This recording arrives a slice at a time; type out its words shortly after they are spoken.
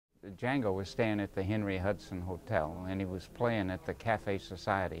Django was staying at the Henry Hudson Hotel, and he was playing at the Cafe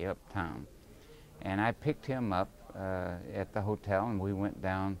Society uptown. And I picked him up at the hotel, and we went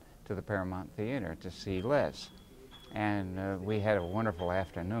down to the Paramount Theater to see Les. And we had a wonderful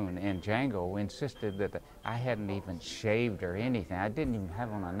afternoon, and Django insisted that I hadn't even shaved or anything. I didn't even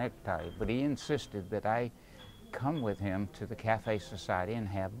have on a necktie, but he insisted that I come with him to the Cafe Society and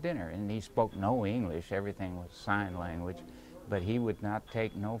have dinner. And he spoke no English, everything was sign language, but he would not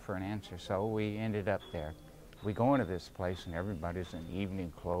take no for an answer, so we ended up there. We go into this place, and everybody's in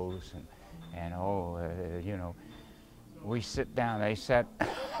evening clothes, and you know, we sit down. They sat,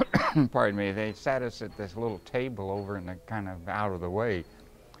 pardon me, they sat us at this little table over in the kind of out of the way,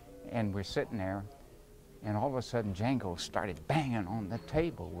 and we're sitting there, and all of a sudden Django started banging on the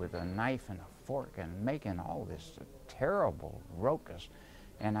table with a knife and a fork and making all this terrible ruckus.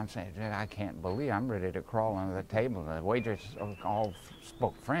 And I'm saying, I can't believe, I'm ready to crawl under the table. The waiters all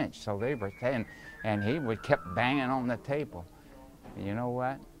spoke French, so they were saying, and he kept banging on the table. You know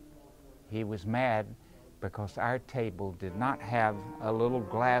what? He was mad because our table did not have a little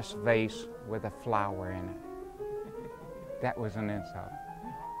glass vase with a flower in it. That was an insult.